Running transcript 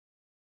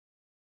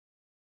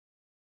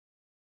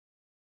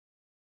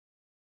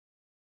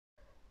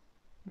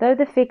Though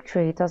the fig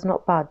tree does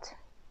not bud,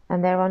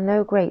 and there are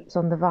no grapes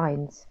on the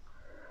vines,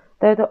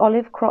 though the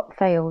olive crop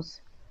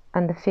fails,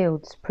 and the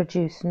fields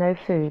produce no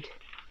food,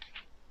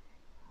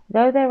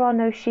 though there are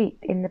no sheep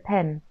in the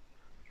pen,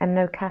 and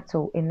no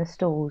cattle in the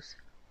stalls,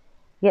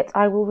 yet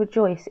I will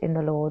rejoice in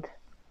the Lord.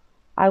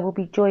 I will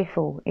be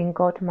joyful in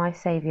God my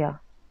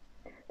Saviour.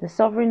 The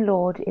sovereign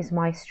Lord is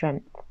my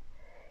strength.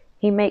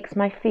 He makes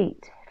my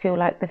feet feel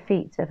like the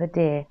feet of a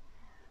deer.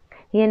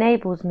 He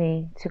enables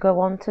me to go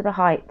on to the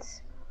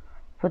heights,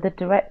 for the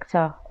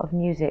director of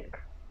music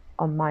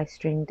on my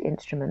stringed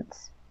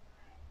instruments.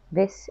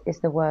 This is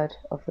the word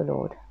of the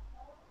Lord.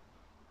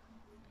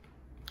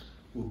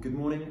 Well, good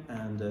morning,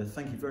 and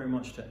thank you very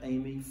much to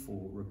Amy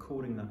for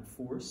recording that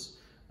for us.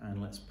 And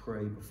let's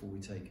pray before we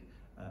take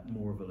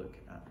more of a look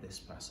at this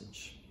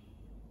passage.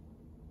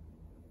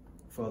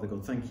 Father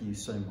God, thank you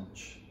so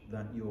much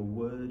that your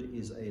word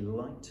is a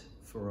light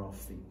for our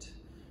feet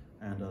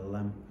and a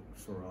lamp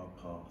for our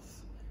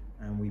path.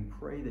 And we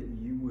pray that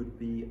you would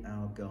be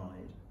our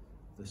guide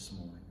this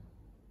morning.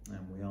 And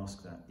we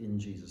ask that in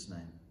Jesus'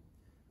 name.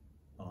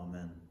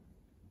 Amen.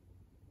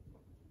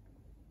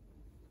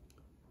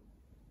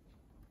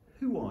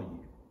 Who are you?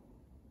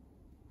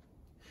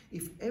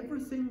 If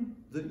everything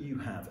that you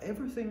have,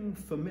 everything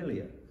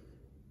familiar,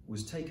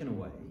 was taken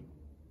away,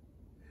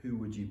 who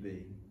would you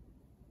be?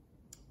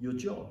 Your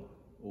job,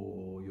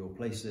 or your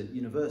place at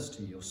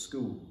university, your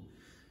school,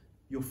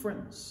 your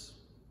friends,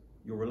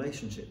 your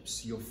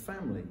relationships, your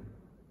family,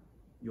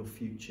 your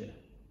future.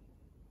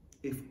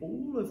 If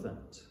all of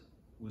that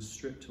was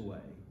stripped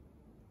away,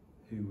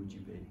 who would you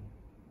be?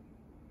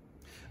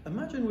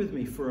 Imagine with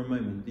me for a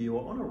moment that you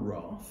are on a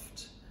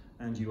raft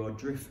and you are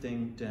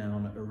drifting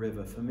down a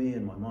river. For me,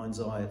 in my mind's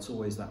eye, it's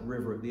always that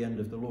river at the end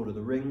of The Lord of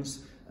the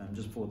Rings,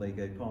 just before they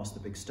go past the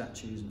big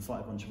statues and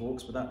fight a bunch of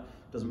orcs, but that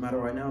doesn't matter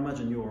right now.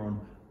 Imagine you're on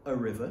a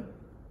river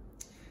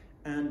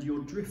and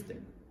you're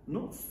drifting.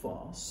 Not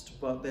fast,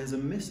 but there's a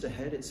mist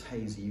ahead, it's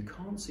hazy, you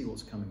can't see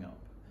what's coming up.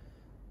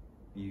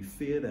 You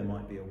fear there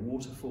might be a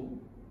waterfall.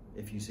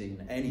 If you've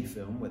seen any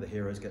film where the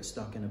heroes get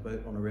stuck in a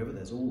boat on a river,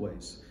 there's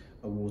always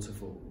a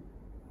waterfall.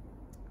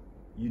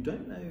 You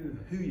don't know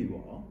who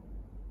you are.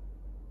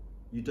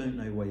 You don't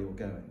know where you're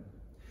going.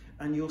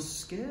 And you're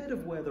scared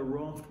of where the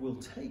raft will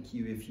take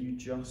you if you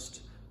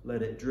just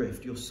let it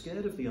drift. You're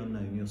scared of the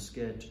unknown. You're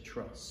scared to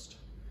trust.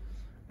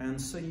 And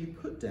so you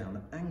put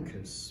down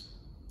anchors,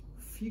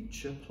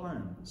 future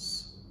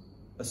plans,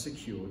 a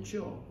secure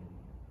job,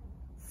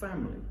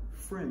 family,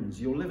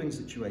 friends, your living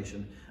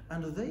situation,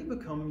 and they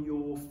become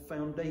your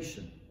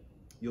foundation,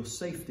 your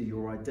safety,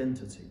 your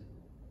identity.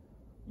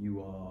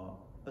 You are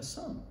a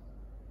son,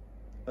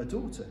 a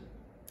daughter,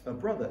 a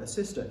brother, a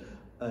sister,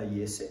 a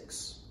year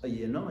 6, a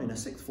year 9, a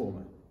sixth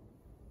former,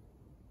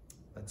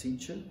 a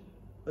teacher,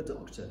 a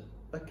doctor,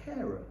 a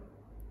carer,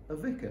 a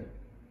vicar,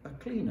 a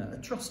cleaner,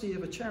 a trustee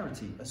of a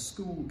charity, a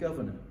school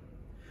governor.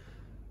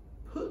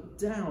 Put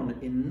down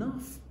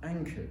enough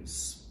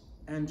anchors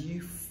and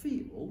you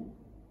feel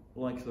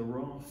like the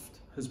raft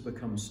has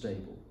become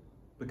stable,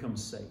 become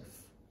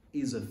safe,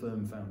 is a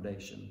firm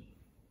foundation.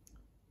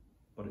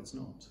 But it's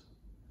not.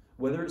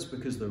 Whether it's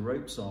because the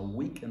ropes are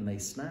weak and they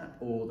snap,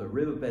 or the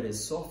riverbed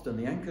is soft and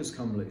the anchors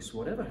come loose,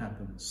 whatever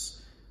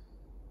happens,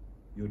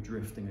 you're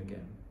drifting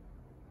again.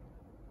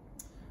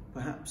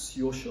 Perhaps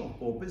your shop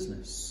or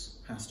business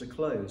has to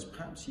close.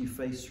 Perhaps you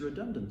face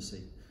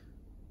redundancy,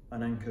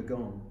 an anchor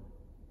gone.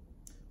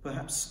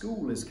 Perhaps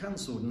school is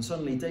cancelled and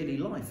suddenly daily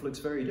life looks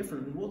very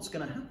different. And what's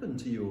going to happen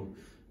to your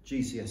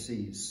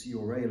GCSEs,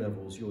 your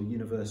A-levels, your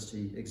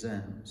university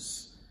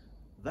exams?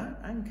 That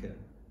anchor,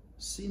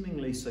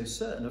 seemingly so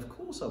certain, of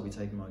course I'll be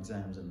taking my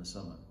exams in the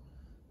summer.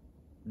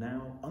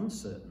 Now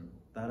uncertain,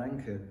 that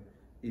anchor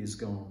is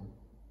gone.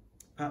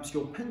 Perhaps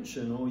your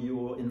pension or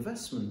your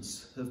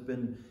investments have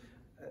been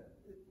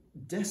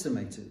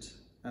decimated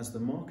as the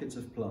markets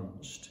have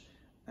plunged,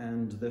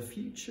 and the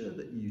future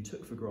that you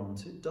took for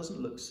granted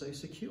doesn't look so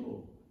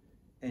secure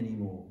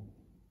anymore.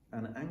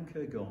 An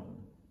anchor gone.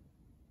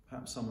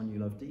 Perhaps someone you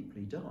love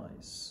deeply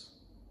dies.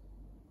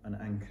 An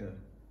anchor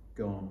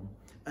gone.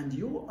 And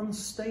you're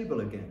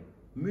unstable again,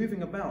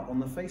 moving about on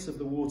the face of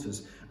the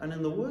waters. And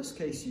in the worst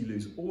case, you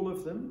lose all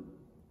of them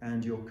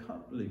and you're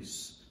cut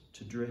loose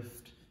to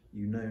drift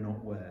you know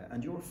not where.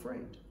 And you're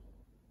afraid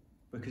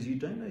because you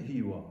don't know who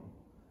you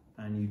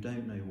are and you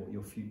don't know what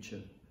your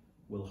future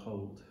will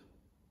hold.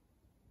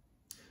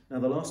 Now,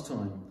 the last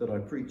time that I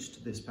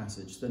preached this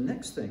passage, the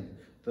next thing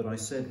that I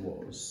said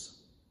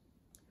was,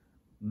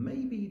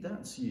 maybe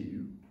that's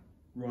you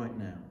right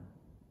now.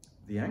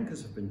 The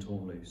anchors have been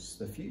torn loose,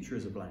 the future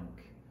is a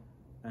blank,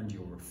 and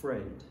you're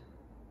afraid.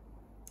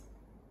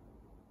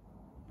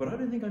 But I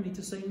don't think I need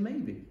to say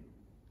maybe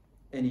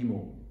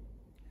anymore.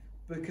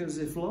 Because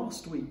if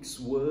last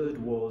week's word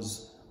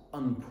was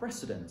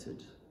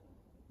unprecedented,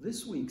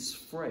 this week's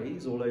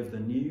phrase all over the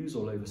news,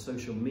 all over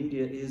social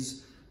media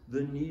is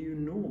the new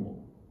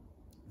normal.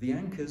 The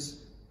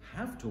anchors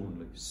have torn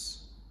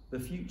loose. The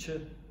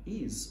future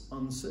is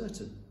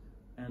uncertain,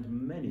 and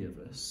many of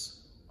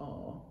us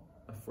are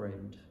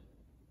afraid.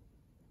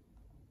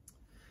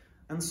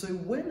 And so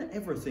when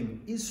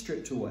everything is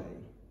stripped away,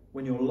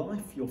 when your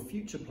life, your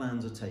future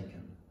plans are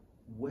taken,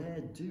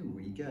 where do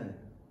we go?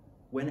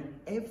 When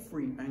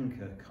every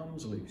anchor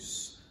comes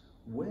loose,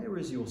 where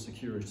is your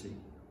security?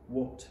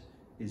 What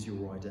is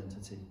your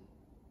identity?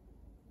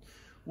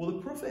 Well,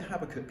 the prophet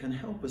Habakkuk can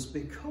help us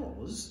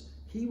because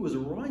he was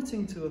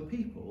writing to a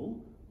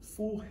people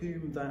for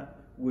whom that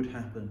would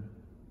happen.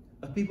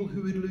 A people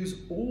who would lose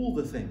all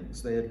the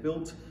things they had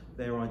built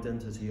their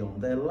identity on,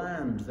 their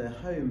land, their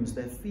homes,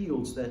 their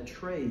fields, their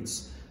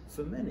trades,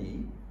 for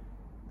many,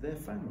 their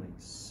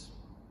families.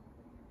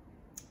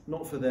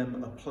 Not for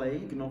them a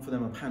plague, not for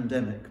them a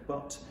pandemic,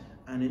 but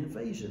an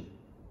invasion.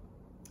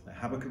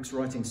 Habakkuk's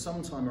writing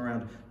sometime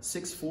around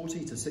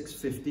 640 to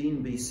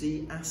 615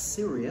 BC.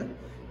 Assyria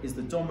is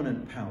the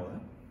dominant power,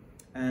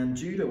 and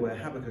Judah, where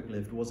Habakkuk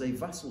lived, was a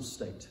vassal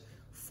state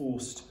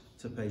forced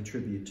to pay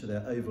tribute to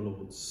their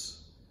overlords.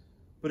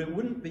 But it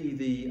wouldn't be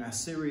the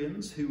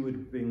Assyrians who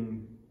would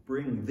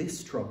bring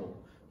this trouble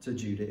to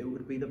Judah. It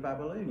would be the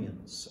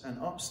Babylonians, an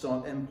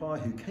upstart empire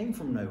who came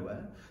from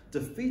nowhere,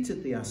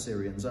 defeated the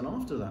Assyrians, and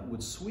after that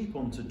would sweep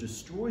on to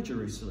destroy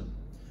Jerusalem,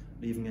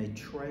 leaving a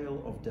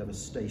trail of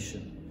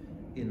devastation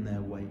in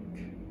their wake.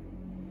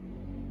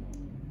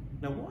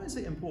 Now, why is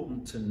it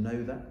important to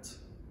know that?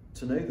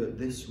 To know that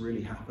this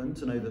really happened,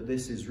 to know that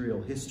this is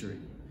real history?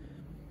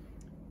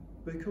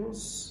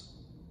 Because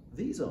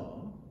these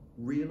are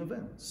real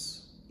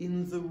events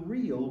in the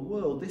real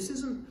world. This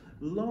isn't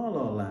la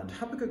la land.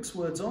 Habakkuk's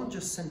words aren't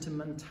just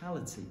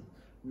sentimentality,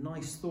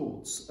 nice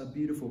thoughts, a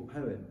beautiful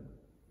poem.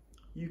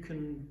 You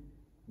can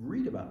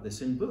read about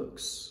this in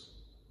books.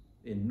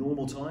 In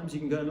normal times, you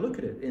can go and look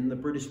at it in the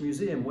British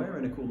Museum, where,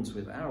 in accordance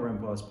with our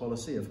empire's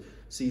policy of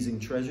seizing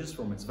treasures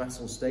from its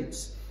vassal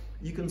states,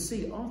 you can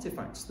see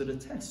artifacts that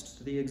attest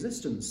to the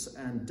existence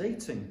and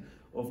dating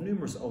of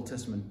numerous Old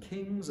Testament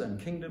kings and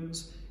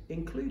kingdoms,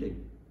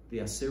 including the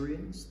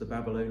Assyrians, the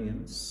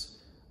Babylonians,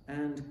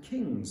 and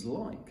kings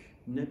like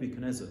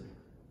Nebuchadnezzar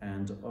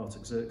and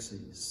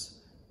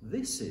Artaxerxes.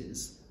 This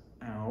is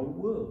our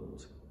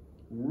world.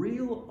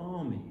 Real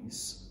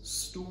armies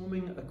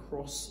storming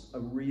across a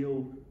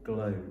real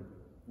globe.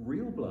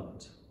 Real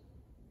blood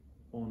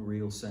on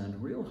real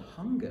sand. Real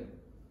hunger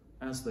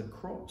as the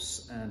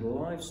crops and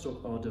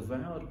livestock are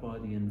devoured by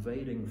the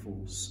invading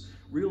force.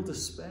 Real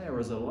despair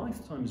as a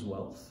lifetime's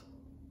wealth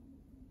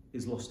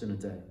is lost in a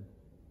day.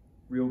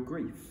 Real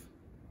grief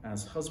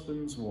as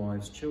husbands,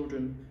 wives,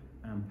 children,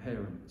 and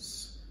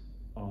parents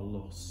are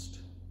lost.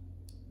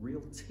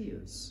 Real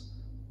tears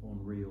on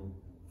real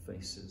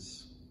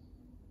faces.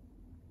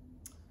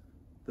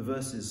 The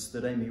verses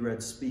that Amy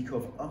read speak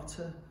of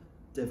utter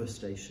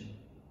devastation.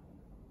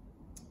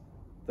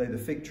 Though the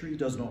fig tree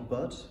does not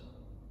bud,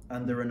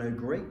 and there are no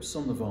grapes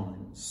on the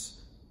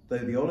vines, though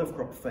the olive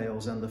crop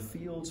fails and the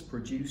fields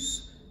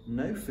produce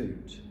no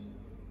food,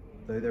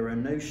 though there are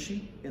no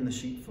sheep in the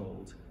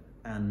sheepfold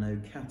and no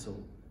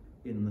cattle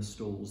in the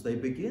stalls. They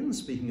begin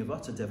speaking of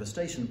utter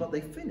devastation, but they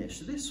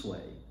finish this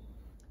way: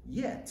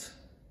 yet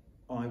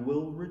I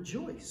will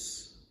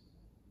rejoice.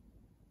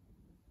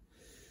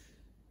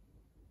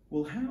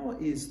 Well, how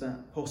is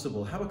that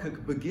possible?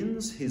 Habakkuk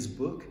begins his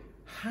book,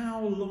 how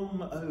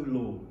long, O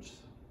Lord?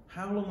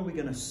 How long are we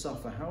going to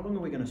suffer? How long are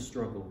we going to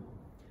struggle?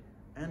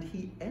 And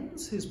he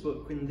ends his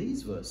book in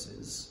these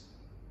verses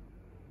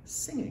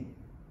singing.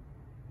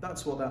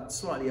 That's what that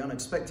slightly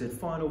unexpected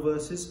final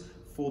verses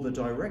for the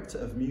director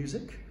of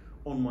music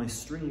on my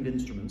stringed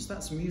instruments.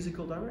 That's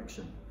musical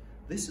direction.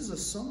 This is a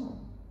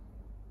psalm.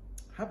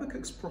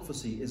 Habakkuk's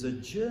prophecy is a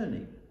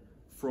journey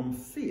from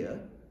fear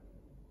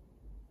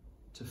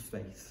to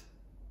faith.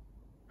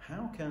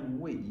 How can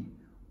we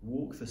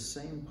walk the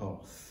same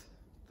path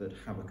that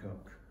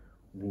Habakkuk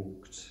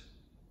walked?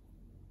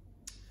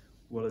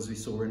 Well, as we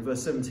saw in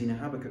verse 17,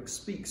 Habakkuk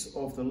speaks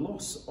of the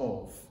loss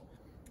of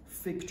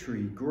fig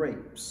tree,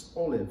 grapes,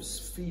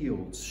 olives,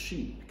 fields,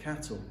 sheep,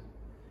 cattle.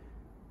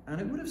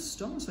 And it would have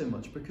stung so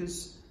much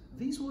because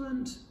these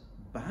weren't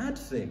bad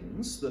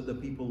things that the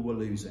people were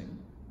losing.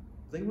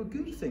 They were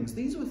good things.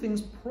 These were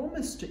things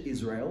promised to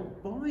Israel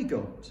by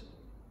God.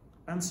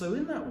 And so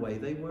in that way,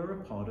 they were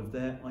a part of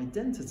their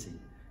identity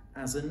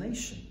as a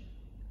nation.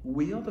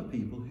 We are the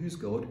people whose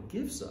God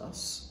gives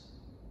us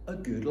a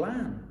good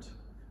land,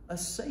 a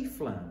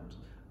safe land,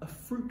 a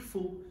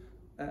fruitful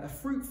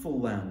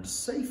land,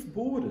 safe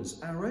borders,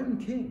 our own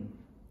king,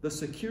 the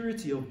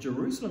security of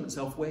Jerusalem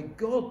itself, where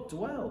God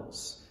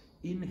dwells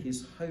in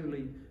his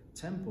holy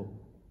temple.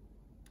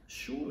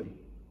 Surely,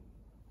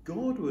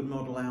 God would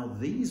not allow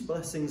these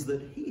blessings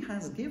that he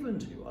has given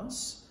to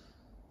us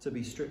to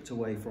be stripped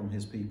away from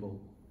his people.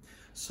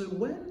 So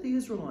when the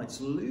Israelites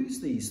lose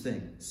these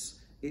things,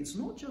 it's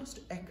not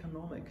just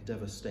economic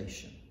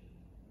devastation,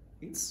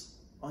 it's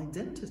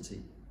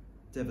identity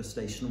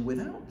devastation.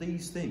 Without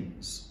these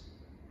things,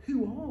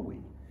 who are we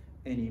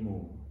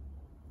anymore?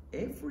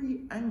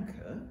 Every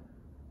anchor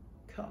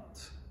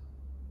cut.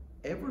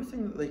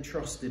 Everything that they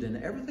trusted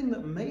in, everything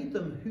that made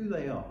them who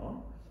they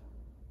are,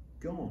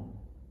 gone.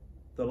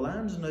 The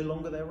land no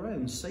longer their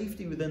own,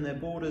 safety within their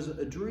borders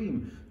a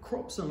dream,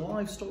 crops and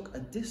livestock a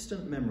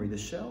distant memory. The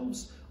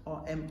shelves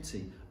are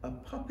empty, a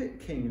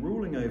puppet king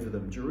ruling over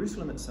them,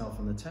 Jerusalem itself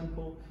and the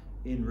temple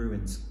in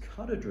ruins,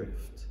 cut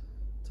adrift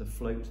to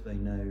float they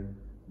know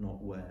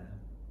not where.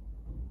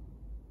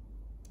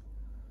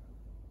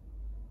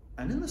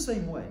 And in the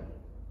same way,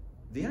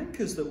 the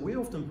anchors that we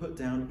often put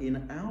down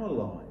in our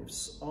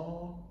lives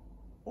are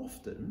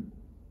often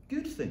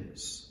good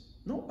things,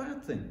 not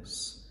bad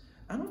things.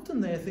 And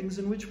often they are things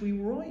in which we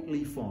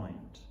rightly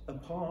find a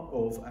part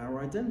of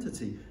our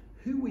identity,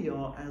 who we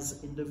are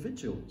as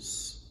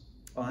individuals.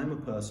 I'm a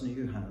person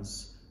who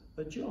has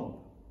a job,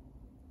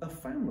 a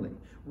family.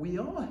 We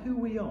are who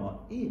we are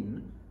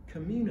in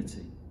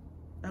community,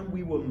 and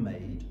we were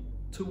made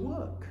to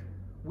work.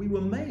 We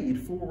were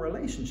made for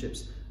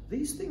relationships.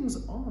 These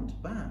things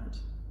aren't bad,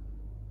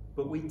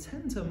 but we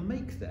tend to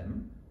make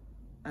them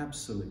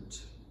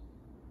absolute.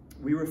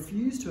 We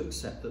refuse to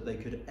accept that they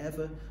could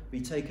ever be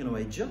taken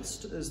away,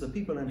 just as the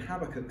people in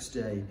Habakkuk's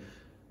day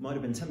might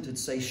have been tempted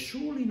to say,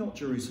 surely not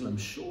Jerusalem,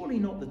 surely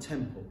not the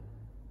temple.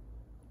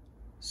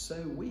 So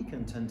we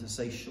can tend to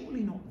say, surely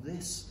not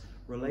this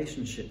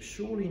relationship,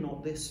 surely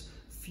not this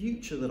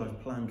future that I've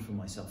planned for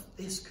myself.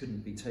 This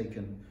couldn't be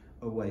taken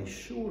away.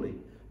 Surely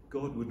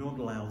God would not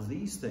allow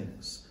these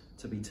things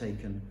to be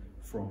taken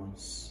from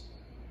us.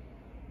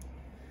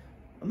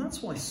 And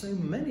that's why so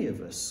many of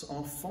us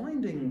are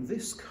finding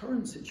this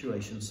current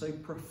situation so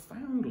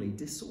profoundly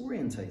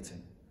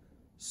disorientating,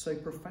 so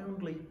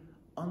profoundly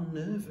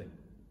unnerving.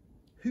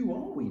 Who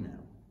are we now?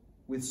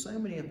 With so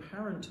many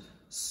apparent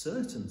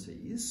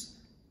certainties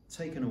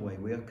taken away,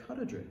 we are cut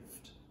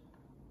adrift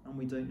and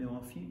we don't know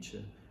our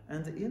future.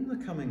 And in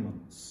the coming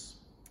months,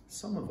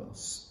 some of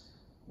us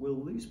will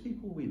lose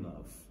people we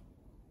love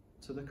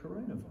to the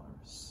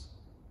coronavirus,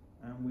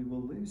 and we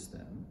will lose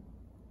them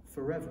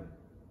forever.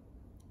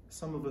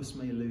 Some of us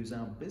may lose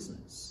our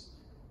business.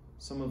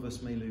 Some of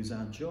us may lose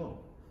our job.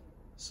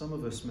 Some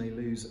of us may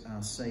lose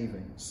our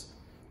savings.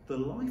 The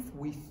life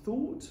we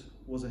thought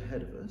was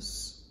ahead of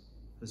us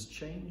has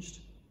changed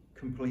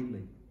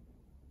completely.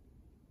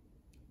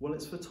 Well,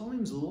 it's for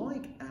times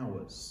like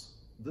ours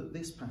that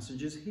this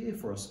passage is here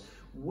for us.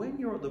 When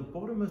you're at the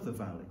bottom of the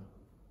valley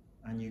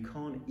and you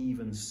can't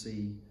even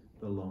see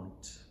the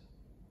light.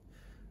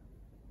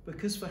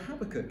 Because for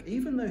Habakkuk,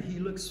 even though he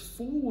looks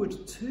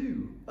forward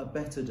to a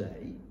better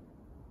day,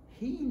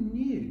 he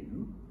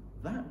knew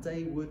that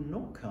day would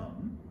not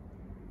come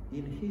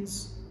in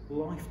his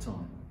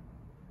lifetime.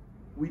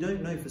 We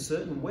don't know for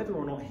certain whether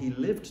or not he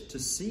lived to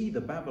see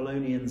the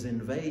Babylonians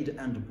invade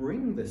and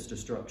bring this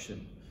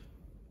destruction,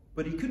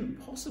 but he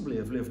couldn't possibly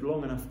have lived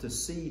long enough to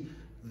see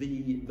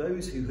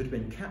those who had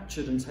been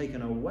captured and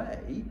taken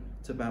away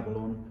to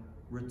Babylon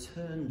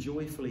return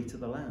joyfully to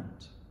the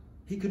land.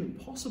 He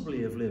couldn't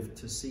possibly have lived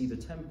to see the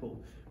temple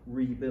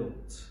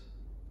rebuilt.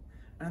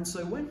 And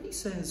so when he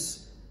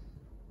says,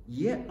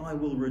 "Yet I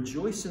will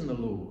rejoice in the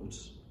Lord,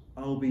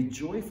 I'll be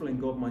joyful in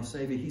God my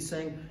Saviour," he's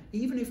saying,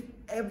 even if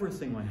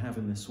everything I have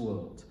in this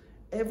world,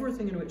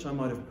 everything in which I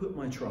might have put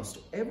my trust,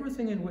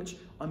 everything in which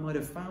I might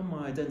have found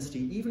my identity,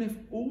 even if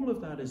all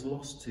of that is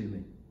lost to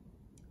me,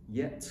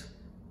 yet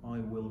I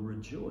will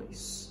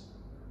rejoice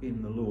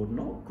in the Lord.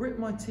 Not grit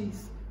my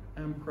teeth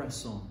and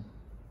press on,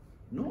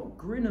 not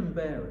grin and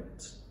bear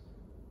it,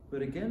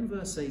 but again,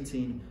 verse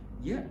 18,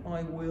 yet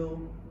I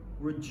will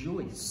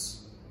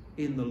rejoice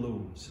in the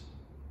Lord.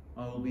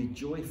 I will be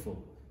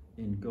joyful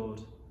in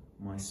God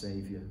my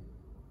Saviour.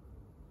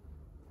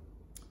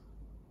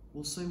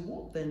 Well, so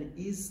what then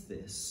is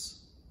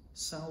this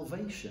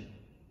salvation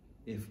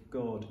if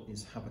God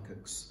is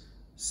Habakkuk's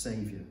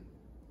Saviour?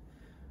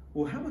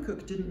 Well,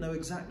 Habakkuk didn't know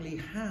exactly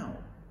how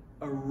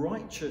a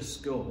righteous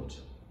God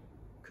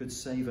could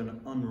save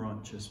an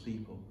unrighteous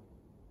people.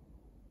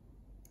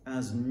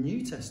 As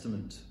New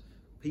Testament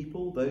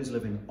people, those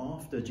living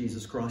after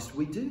Jesus Christ,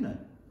 we do know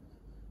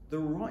the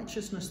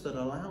righteousness that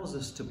allows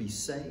us to be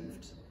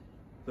saved,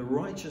 the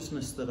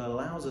righteousness that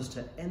allows us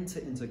to enter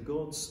into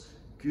God's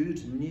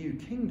good new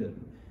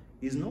kingdom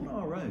is not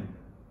our own,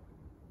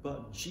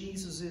 but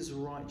Jesus'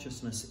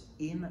 righteousness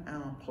in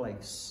our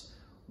place,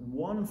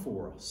 won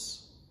for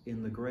us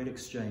in the great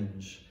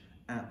exchange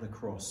at the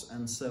cross.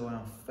 And so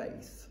our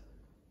faith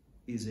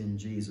is in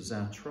Jesus,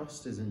 our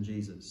trust is in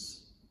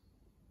Jesus.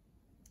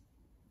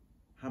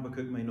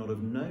 Habakkuk may not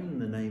have known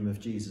the name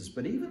of Jesus,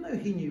 but even though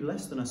he knew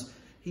less than us,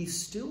 he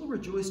still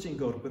rejoiced in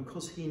God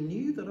because he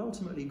knew that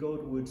ultimately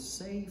God would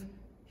save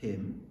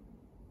him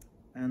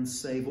and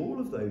save all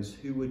of those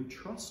who would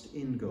trust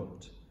in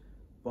God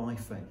by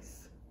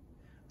faith.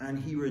 And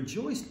he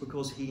rejoiced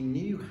because he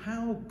knew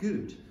how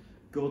good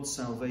God's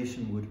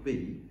salvation would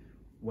be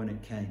when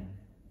it came.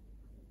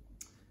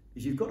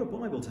 If you've got a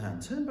Bible to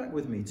hand, turn back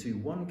with me to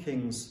 1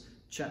 Kings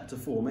chapter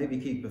 4. Maybe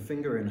keep a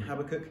finger in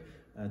Habakkuk.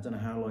 I don't know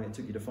how long it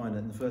took you to find it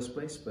in the first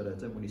place, but I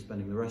don't want you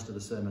spending the rest of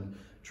the sermon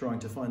trying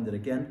to find it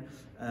again.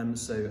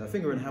 So a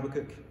finger in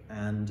Habakkuk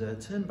and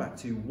turn back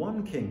to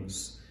 1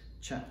 Kings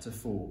chapter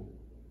 4.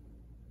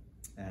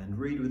 And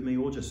read with me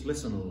or just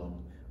listen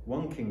along.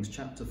 1 Kings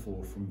chapter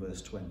 4 from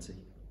verse 20.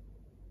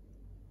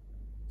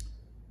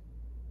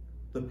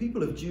 The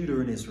people of Judah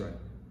and Israel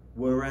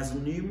were as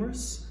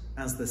numerous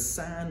as the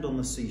sand on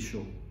the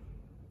seashore.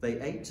 They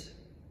ate,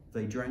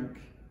 they drank,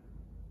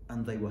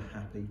 and they were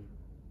happy.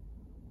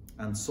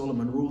 And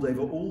Solomon ruled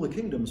over all the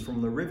kingdoms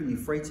from the river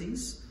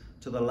Euphrates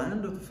to the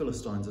land of the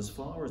Philistines as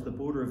far as the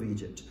border of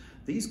Egypt.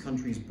 These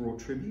countries brought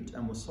tribute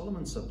and were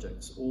Solomon's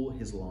subjects all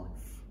his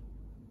life.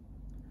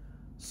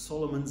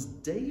 Solomon's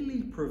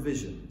daily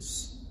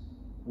provisions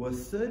were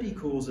 30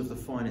 cors of the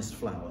finest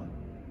flour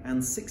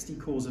and 60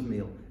 cors of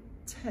meal,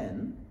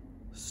 10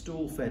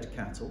 stall-fed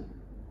cattle,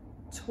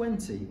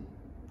 20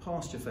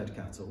 pasture-fed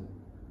cattle,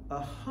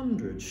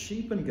 100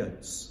 sheep and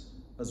goats,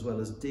 as well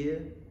as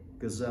deer,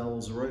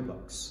 gazelles,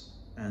 roebucks,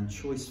 and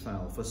choice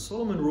fowl. For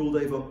Solomon ruled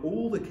over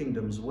all the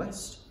kingdoms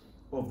west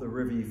of the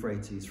river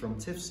Euphrates, from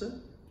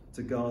Tifsa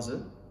to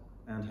Gaza,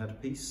 and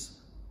had peace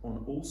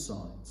on all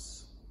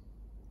sides.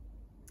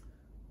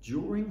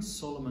 During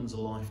Solomon's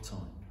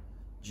lifetime,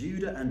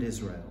 Judah and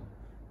Israel,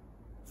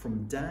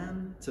 from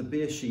Dan to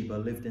Beersheba,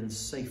 lived in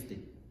safety,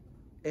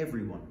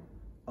 everyone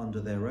under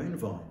their own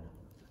vine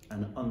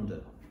and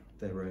under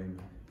their own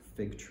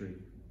fig tree.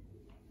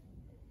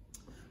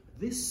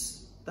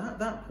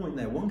 That point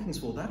there, 1 Kings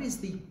 4, that is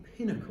the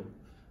pinnacle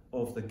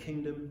of the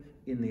kingdom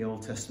in the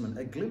Old Testament,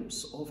 a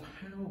glimpse of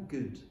how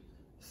good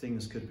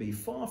things could be.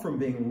 Far from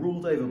being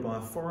ruled over by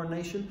a foreign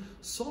nation,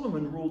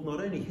 Solomon ruled not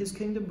only his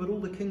kingdom, but all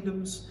the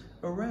kingdoms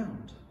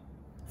around.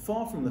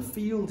 Far from the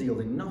field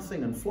yielding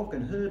nothing and flock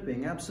and herd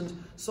being absent,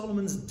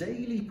 Solomon's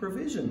daily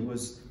provision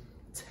was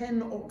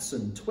 10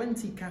 oxen,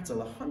 20 cattle,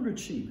 100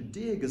 sheep,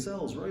 deer,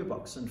 gazelles,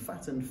 roebucks, and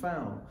fattened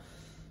fowl.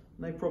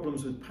 No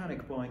problems with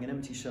panic buying and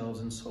empty shelves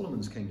in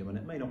Solomon's kingdom, and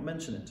it may not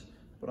mention it,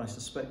 but I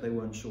suspect they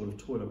weren't short of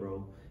toilet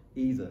roll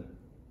either.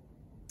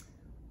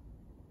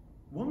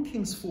 1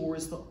 Kings 4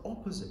 is the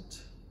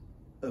opposite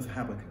of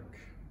Habakkuk.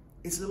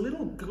 It's a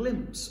little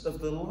glimpse of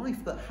the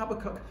life that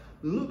Habakkuk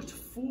looked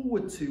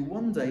forward to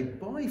one day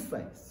by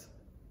faith,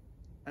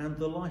 and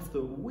the life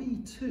that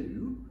we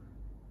too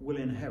will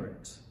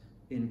inherit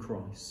in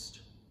Christ.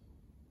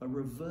 A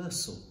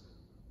reversal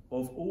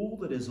of all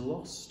that is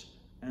lost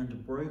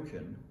and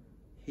broken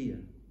here.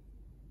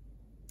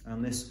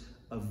 And this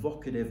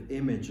evocative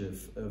image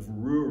of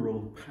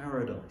rural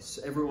paradise,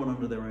 everyone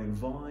under their own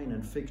vine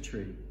and fig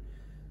tree.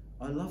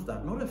 I love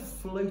that. Not a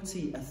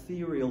floaty,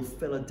 ethereal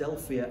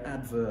Philadelphia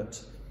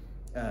advert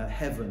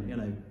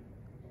heaven,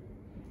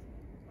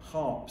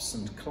 harps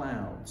and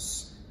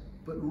clouds,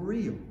 but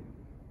real,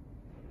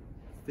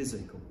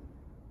 physical.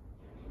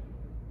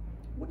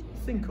 What do you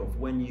think of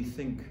when you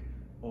think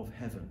of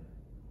heaven?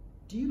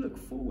 Do you look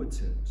forward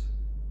to it?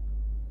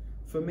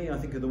 For me, I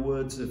think of the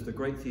words of the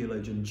great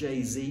theologian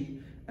Jay-Z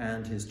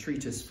and his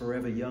treatise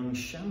Forever Young,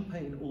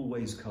 champagne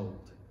always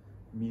cold,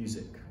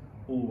 music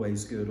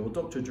always good. Or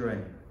Dr.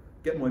 Dre,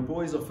 get my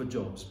boys off for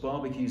jobs,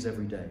 barbecues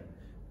every day,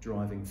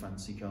 driving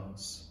fancy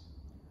cars.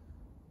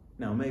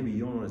 Now, maybe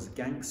you're not as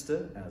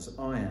gangster as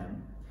I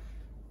am,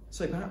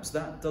 so perhaps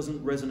that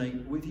doesn't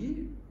resonate with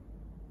you,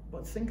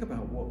 but think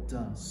about what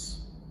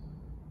does.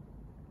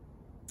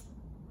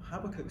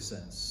 Habakkuk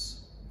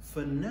says,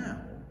 "For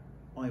now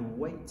I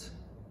wait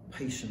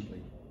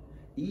patiently,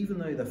 even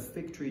though the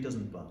fig tree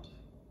doesn't bud,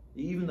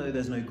 even though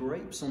there's no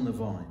grapes on the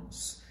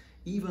vines,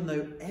 even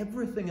though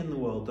everything in the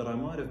world that I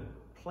might have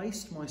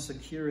placed my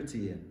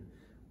security in,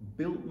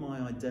 built my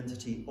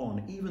identity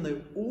on, even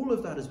though all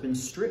of that has been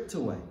stripped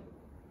away,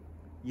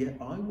 yet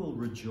I will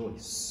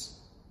rejoice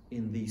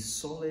in the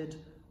solid,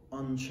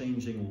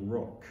 unchanging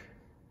rock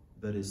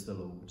that is the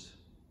Lord.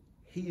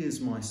 He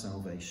is my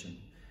salvation,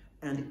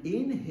 and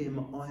in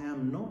him I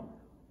am not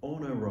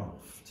on a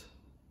raft.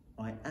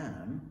 I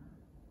am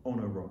on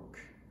a rock,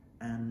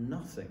 and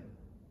nothing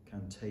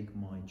can take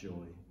my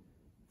joy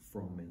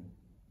from me."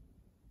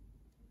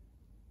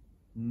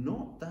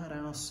 Not that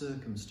our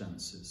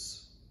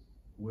circumstances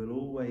will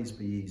always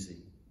be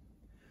easy,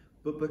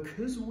 but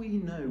because we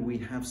know we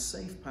have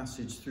safe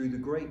passage through the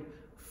great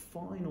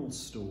final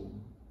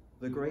storm,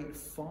 the great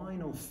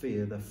final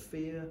fear,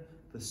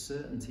 the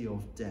certainty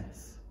of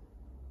death,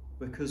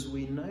 because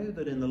we know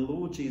that in the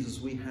Lord Jesus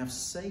we have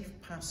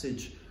safe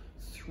passage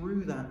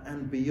through that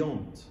and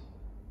beyond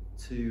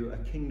to a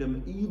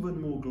kingdom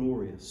even more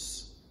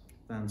glorious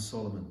than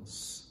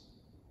Solomon's,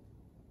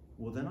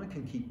 well, then I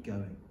can keep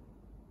going.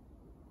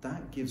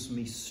 That gives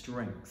me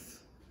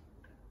strength.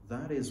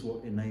 That is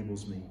what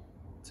enables me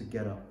to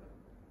get up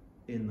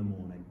in the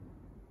morning.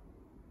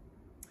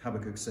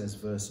 Habakkuk says,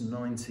 verse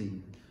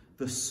 19,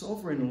 "The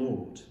sovereign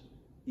Lord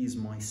is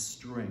my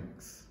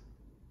strength.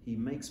 He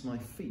makes my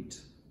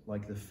feet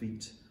like the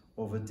feet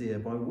of a deer,"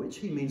 by which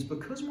he means,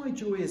 because my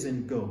joy is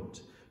in God,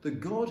 the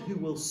God who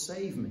will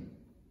save me,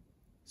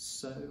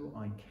 so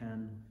I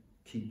can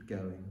keep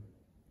going.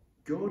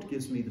 God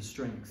gives me the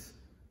strength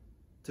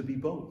to be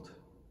bold.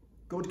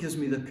 God gives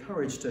me the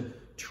courage to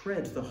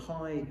tread the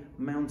high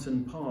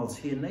mountain paths.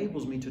 He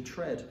enables me to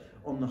tread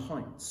on the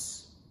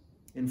heights,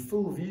 in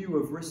full view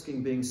of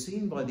risking being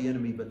seen by the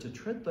enemy, but to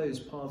tread those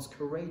paths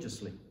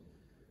courageously,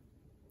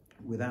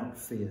 without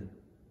fear.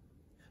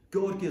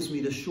 God gives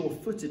me the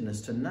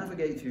sure-footedness to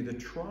navigate through the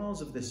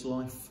trials of this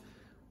life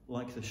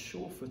like the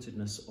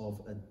sure-footedness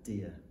of a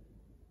deer.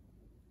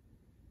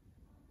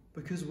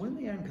 Because when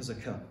the anchors are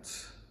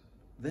cut,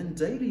 then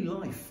daily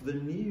life, the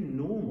new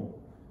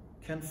normal,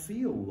 can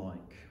feel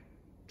like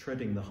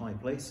treading the high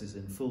places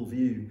in full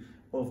view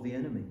of the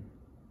enemy.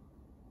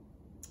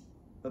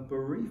 A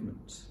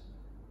bereavement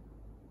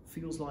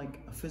feels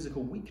like a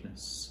physical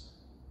weakness,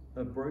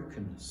 a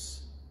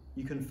brokenness.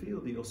 You can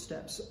feel that your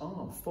steps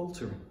are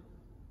faltering,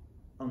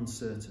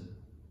 uncertain.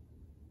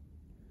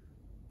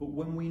 But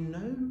when we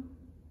know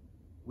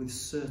with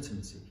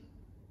certainty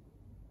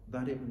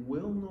that it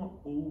will not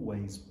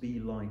always be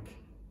like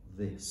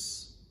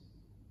this,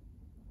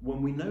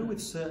 when we know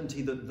with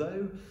certainty that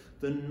though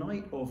the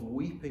night of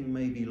weeping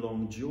may be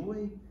long,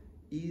 joy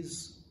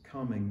is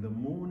coming, the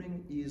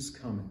morning is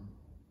coming,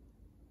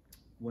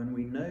 when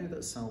we know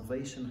that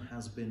salvation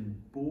has been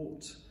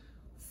bought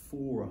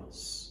for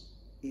us,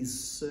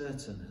 is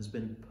certain, has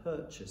been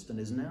purchased, and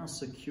is now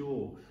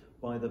secure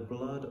by the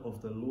blood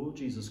of the Lord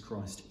Jesus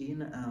Christ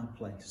in our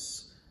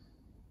place,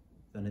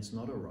 then it's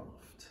not a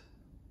raft,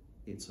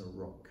 it's a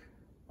rock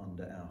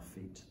under our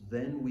feet.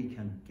 Then we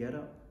can get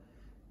up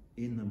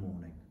in the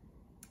morning.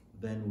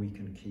 Then we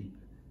can keep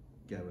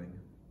going.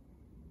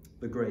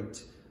 The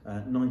great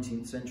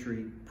 19th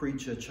century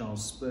preacher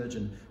Charles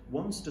Spurgeon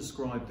once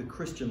described the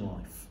Christian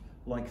life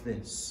like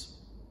this: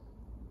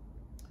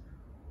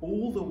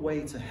 all the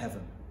way to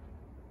heaven,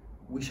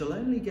 we shall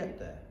only get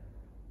there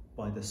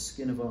by the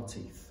skin of our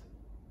teeth.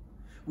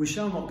 We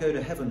shall not go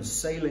to heaven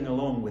sailing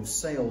along with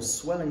sails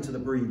swelling to the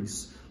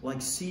breeze,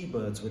 like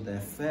seabirds with their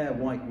fair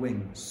white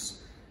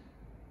wings,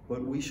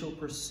 but we shall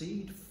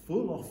proceed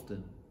full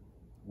often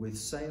with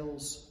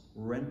sails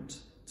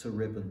rent to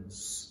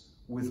ribbons,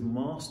 with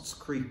masts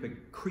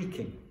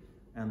creaking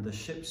and the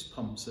ship's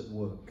pumps at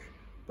work,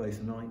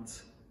 both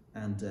night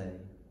and day.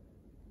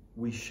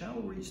 We shall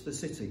reach the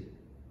city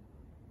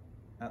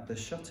at the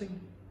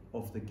shutting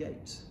of the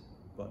gate,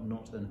 but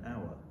not an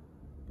hour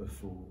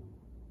before.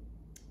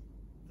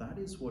 That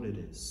is what it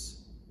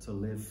is to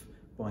live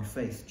by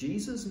faith.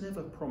 Jesus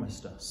never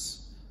promised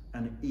us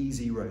an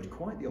easy road,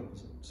 quite the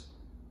opposite,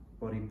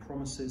 but he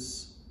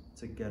promises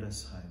to get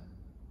us home.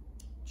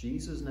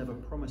 Jesus never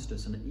promised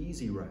us an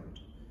easy road,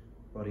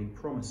 but he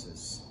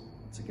promises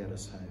to get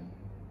us home.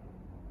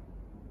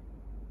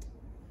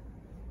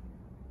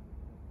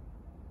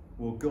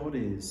 Well, God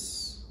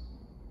is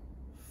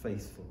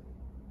faithful.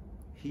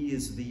 He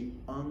is the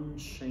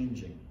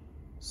unchanging,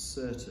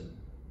 certain,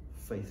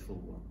 faithful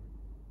one.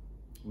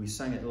 We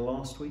sang it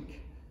last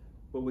week,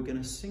 but we're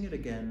going to sing it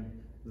again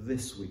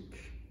this week.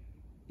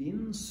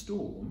 In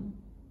storm,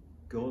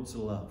 God's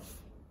love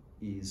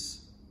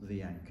is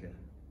the anchor.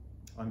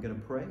 I'm going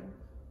to pray,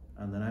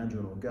 and then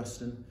Andrew and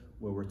Augustine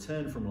will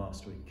return from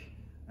last week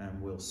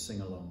and we'll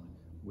sing along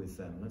with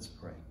them. Let's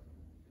pray.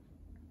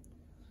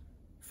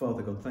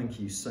 Father God,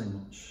 thank you so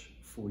much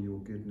for your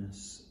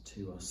goodness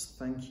to us.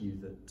 Thank you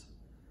that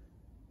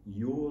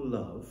your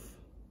love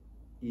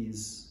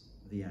is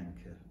the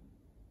anchor.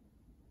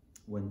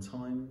 When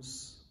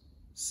times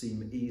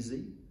seem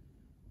easy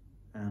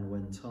and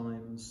when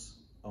times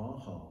are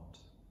hard,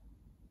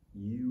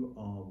 you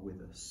are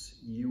with us.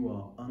 You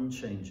are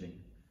unchanging.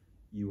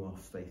 You are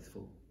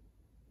faithful.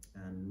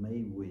 And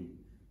may we,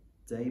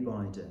 day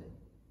by day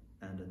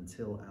and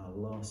until our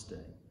last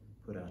day,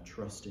 put our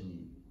trust in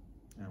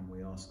you. And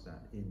we ask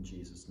that in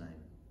Jesus' name.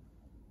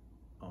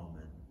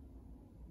 Amen.